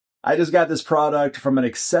I just got this product from an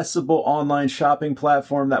accessible online shopping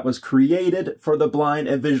platform that was created for the blind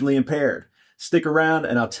and visually impaired. Stick around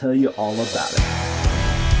and I'll tell you all about it.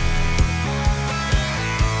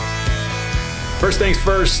 First things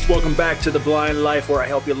first, welcome back to The Blind Life, where I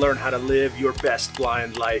help you learn how to live your best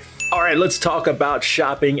blind life. All right, let's talk about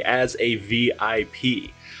shopping as a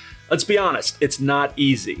VIP. Let's be honest, it's not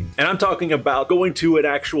easy. And I'm talking about going to an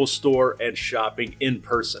actual store and shopping in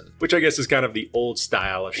person, which I guess is kind of the old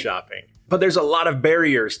style of shopping. But there's a lot of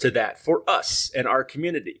barriers to that for us and our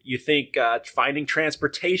community. You think finding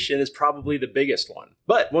transportation is probably the biggest one.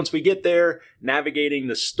 But once we get there, navigating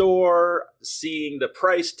the store, seeing the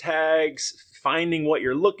price tags, finding what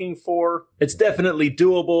you're looking for, it's definitely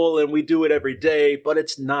doable and we do it every day, but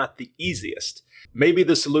it's not the easiest. Maybe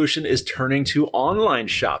the solution is turning to online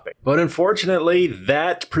shopping, but unfortunately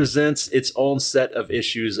that presents its own set of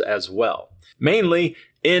issues as well. Mainly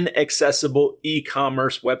inaccessible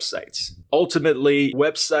e-commerce websites. Ultimately,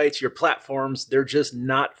 websites, your platforms, they're just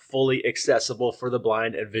not fully accessible for the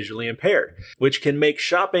blind and visually impaired, which can make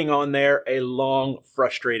shopping on there a long,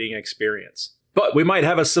 frustrating experience. But we might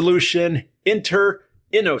have a solution. Enter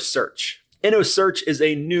InnoSearch. InnoSearch is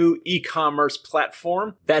a new e-commerce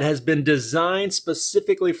platform that has been designed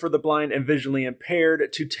specifically for the blind and visually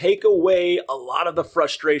impaired to take away a lot of the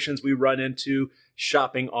frustrations we run into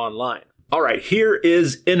shopping online. All right, here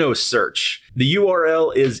is InnoSearch. The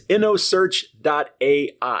URL is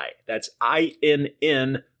innosearch.ai. That's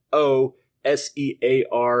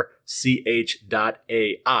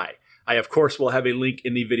INNOSEARCH.ai. I, of course, will have a link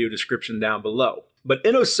in the video description down below. But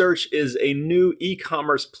InnoSearch is a new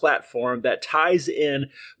e-commerce platform that ties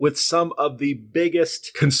in with some of the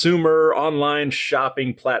biggest consumer online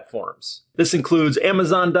shopping platforms. This includes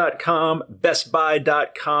Amazon.com,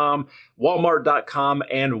 BestBuy.com, Walmart.com,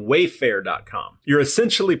 and Wayfair.com. You're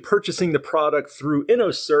essentially purchasing the product through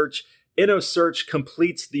InnoSearch. InnoSearch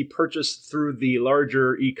completes the purchase through the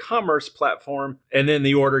larger e-commerce platform, and then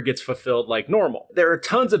the order gets fulfilled like normal. There are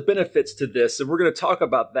tons of benefits to this, and we're going to talk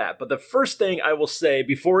about that. But the first thing I will say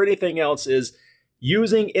before anything else is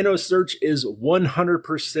using InnoSearch is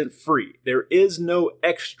 100% free. There is no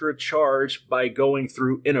extra charge by going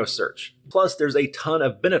through InnoSearch. Plus, there's a ton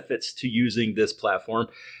of benefits to using this platform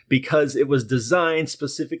because it was designed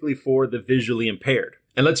specifically for the visually impaired.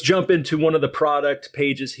 And let's jump into one of the product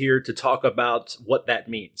pages here to talk about what that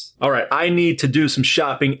means. All right, I need to do some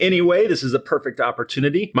shopping anyway. This is a perfect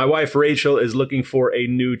opportunity. My wife, Rachel, is looking for a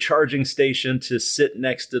new charging station to sit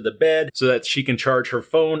next to the bed so that she can charge her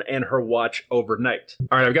phone and her watch overnight.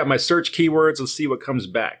 All right, I've got my search keywords. Let's see what comes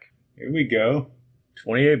back. Here we go.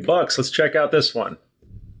 28 bucks. Let's check out this one.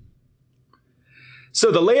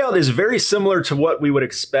 So the layout is very similar to what we would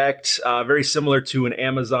expect, very similar to an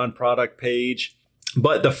Amazon product page.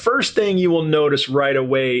 But the first thing you will notice right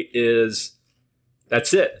away is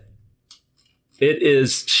that's it. It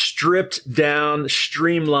is stripped down,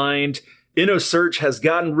 streamlined. InnoSearch has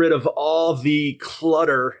gotten rid of all the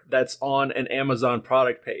clutter that's on an Amazon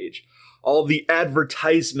product page. All the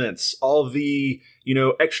advertisements, all the,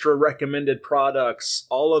 extra recommended products,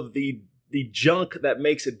 all of the junk that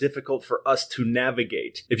makes it difficult for us to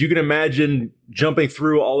navigate. If you can imagine jumping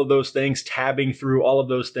through all of those things, tabbing through all of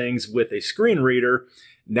those things with a screen reader,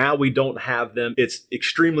 now we don't have them. It's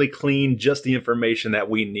extremely clean, just the information that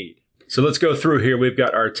we need. So let's go through here. We've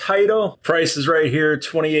got our title. Price is right here,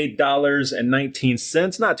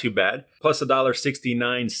 $28.19. Not too bad. Plus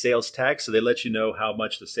 $1.69 sales tax. So they let you know how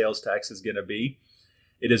much the sales tax is going to be.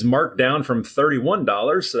 It is marked down from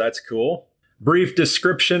 $31, so that's cool. Brief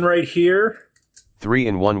description right here.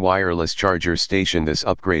 3-in-1 wireless charger station. This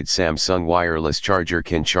upgrade Samsung wireless charger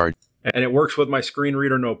can charge. And it works with my screen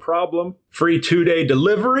reader, no problem. Free 2-day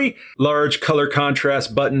delivery. Large color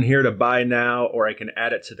contrast button here to buy now, or I can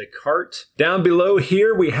add it to the cart. Down below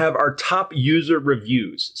here, we have our top user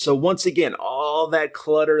reviews. So once again, all that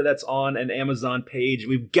clutter that's on an Amazon page,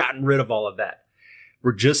 we've gotten rid of all of that.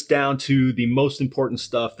 We're just down to the most important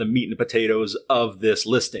stuff, the meat and potatoes of this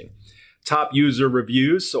listing. Top user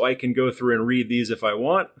reviews, so I can go through and read these if I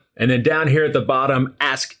want. And then down here at the bottom,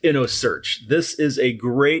 Ask InnoSearch. This is a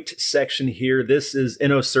great section here. This is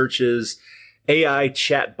InnoSearch's AI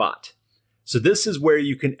chatbot. So this is where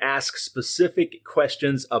you can ask specific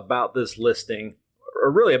questions about this listing,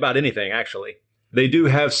 or really about anything, actually. They do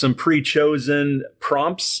have some pre-chosen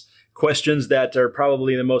prompts, questions that are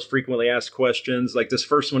probably the most frequently asked questions. Like this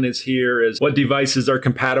first one is here is, what devices are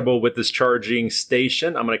compatible with this charging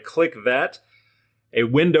station? I'm going to click that. A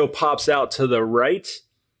window pops out to the right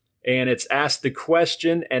and it's asked the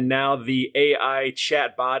question, and now the AI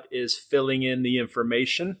chatbot is filling in the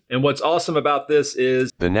information. And what's awesome about this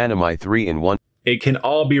is the Nanomai 3-in-1. It can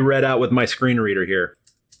all be read out with my screen reader here.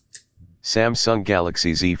 Samsung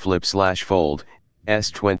Galaxy Z Flip/Fold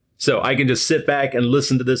S20. So I can just sit back and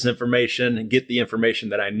listen to this information and get the information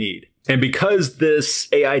that I need. And because this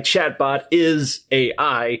AI chatbot is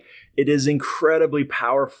AI, it is incredibly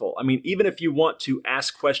powerful. I mean, even if you want to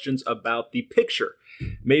ask questions about the picture,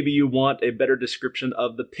 maybe you want a better description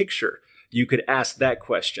of the picture, you could ask that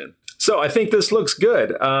question. So I think this looks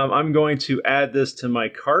good. I'm going to add this to my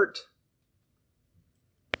cart.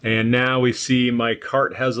 And now we see my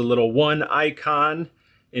cart has a little one icon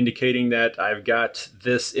indicating that I've got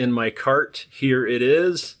this in my cart. Here it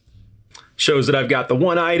is. Shows that I've got the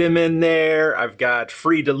one item in there. I've got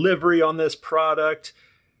free delivery on this product.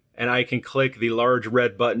 And I can click the large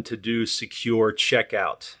red button to do secure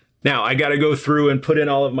checkout. Now I got to go through and put in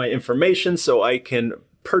all of my information so I can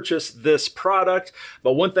purchase this product.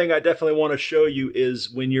 But one thing I definitely want to show you is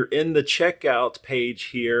when you're in the checkout page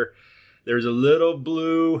here, there's a little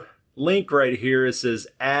blue link right here. It says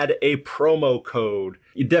add a promo code.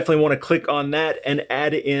 You definitely want to click on that and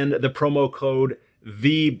add in the promo code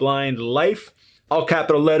VBlindLife. All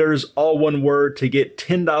capital letters, all one word, to get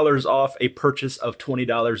 $10 off a purchase of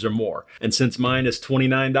 $20 or more. And since mine is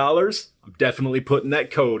 $29, I'm definitely putting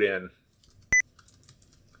that code in.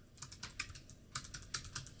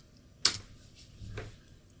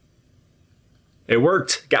 It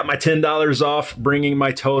worked. Got my $10 off, bringing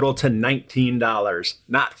my total to $19.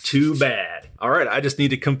 Not too bad. All right, I just need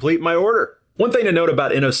to complete my order. One thing to note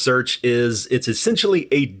about InnoSearch is it's essentially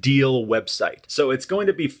a deal website. So it's going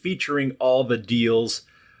to be featuring all the deals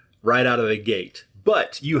right out of the gate.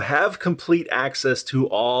 But you have complete access to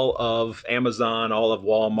all of Amazon, all of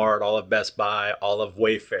Walmart, all of Best Buy, all of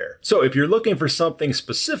Wayfair. So if you're looking for something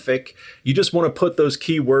specific, you just want to put those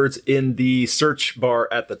keywords in the search bar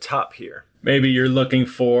at the top here. Maybe you're looking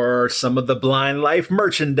for some of the Blind Life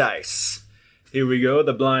merchandise. Here we go,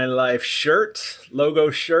 the Blind Life shirt, logo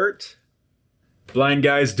shirt. Blind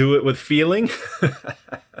guys do it with feeling.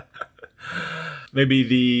 Maybe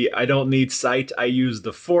the I don't need sight, I use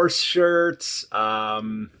the force shirts.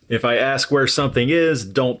 If I ask where something is,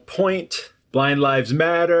 don't point. Blind Lives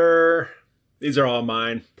Matter. These are all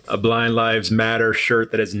mine. A Blind Lives Matter shirt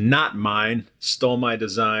that is not mine. Stole my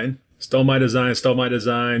design. Stole my design, stole my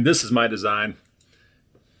design. This is my design.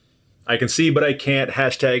 I can see, but I can't.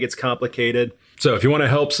 Hashtag it's complicated. So if you want to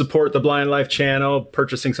help support the Blind Life channel,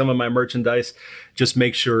 purchasing some of my merchandise, just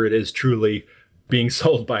make sure it is truly being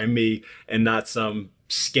sold by me and not some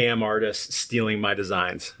scam artist stealing my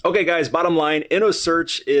designs. Okay guys, bottom line,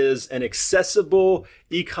 InnoSearch is an accessible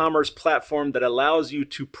e-commerce platform that allows you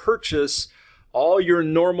to purchase all your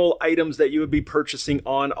normal items that you would be purchasing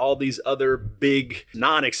on all these other big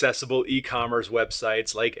non-accessible e-commerce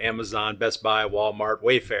websites like Amazon, Best Buy, Walmart,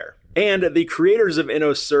 Wayfair. And the creators of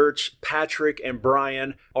InnoSearch, Patrick and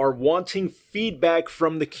Brian, are wanting feedback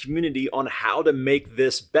from the community on how to make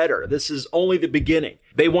this better. This is only the beginning.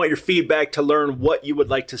 They want your feedback to learn what you would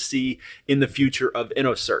like to see in the future of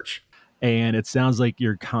InnoSearch. And it sounds like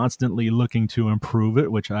you're constantly looking to improve it,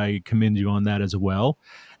 which I commend you on that as well.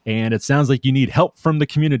 And it sounds like you need help from the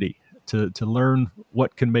community to learn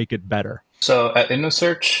what can make it better. So at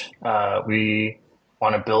InnoSearch, we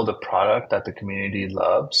want to build a product that the community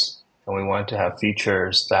loves, and we want to have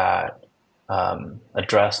features that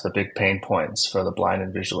address the big pain points for the blind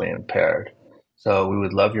and visually impaired. So we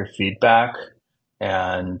would love your feedback,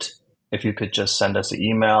 and if you could just send us an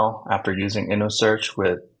email after using InnoSearch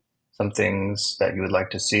with some things that you would like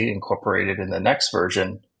to see incorporated in the next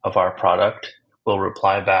version of our product, we'll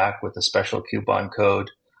reply back with a special coupon code.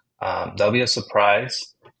 That'll be a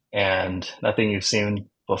surprise and nothing you've seen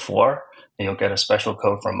before. And you'll get a special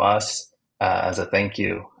code from us as a thank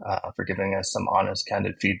you for giving us some honest,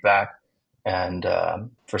 candid feedback and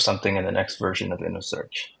for something in the next version of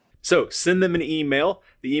InnoSearch. So send them an email.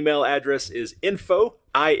 The email address is info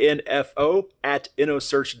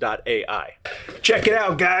 @innosearch.ai. Check it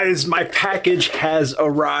out, guys. My package has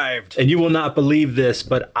arrived. And you will not believe this,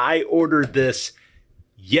 but I ordered this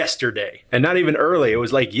yesterday. And not even early. It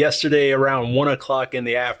was like yesterday around 1 o'clock in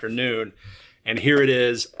the afternoon. And here it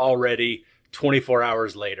is already 24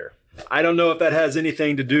 hours later. I don't know if that has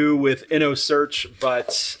anything to do with InnoSearch,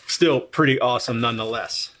 but still pretty awesome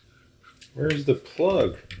nonetheless. Where's the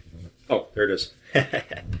plug? Oh, there it is.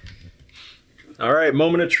 All right,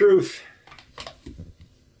 moment of truth.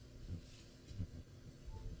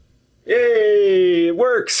 Yay, it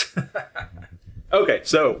works. Okay,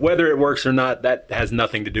 so whether it works or not, that has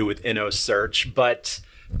nothing to do with InnoSearch, but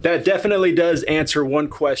that definitely does answer one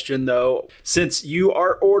question though. Since you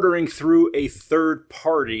are ordering through a third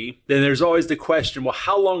party, then there's always the question, well,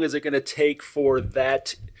 how long is it gonna take for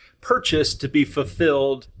that purchase to be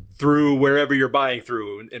fulfilled through wherever you're buying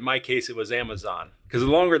through. In my case, it was Amazon. Because the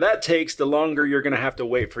longer that takes, the longer you're going to have to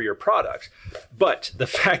wait for your products. But the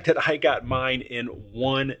fact that I got mine in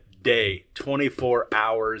 1 day, 24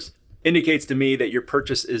 hours, indicates to me that your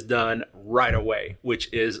purchase is done right away,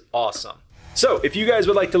 which is awesome. So if you guys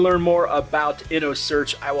would like to learn more about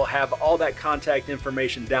InnoSearch, I will have all that contact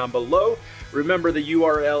information down below. Remember, the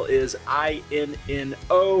URL is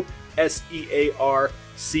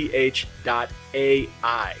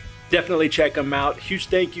InnoSearch.ai. Definitely check them out. Huge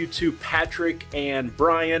thank you to Patrick and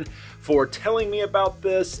Brian for telling me about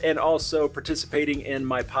this and also participating in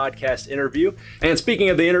my podcast interview. And speaking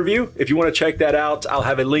of the interview, if you want to check that out, I'll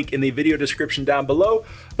have a link in the video description down below.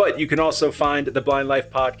 But you can also find the Blind Life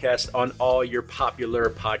podcast on all your popular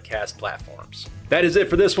podcast platforms. That is it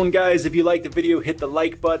for this one, guys. If you liked the video, hit the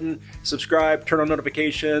like button, subscribe, turn on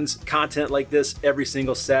notifications, content like this every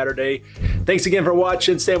single Saturday. Thanks again for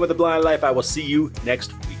watching. Stand with the Blind Life. I will see you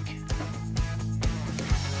next week.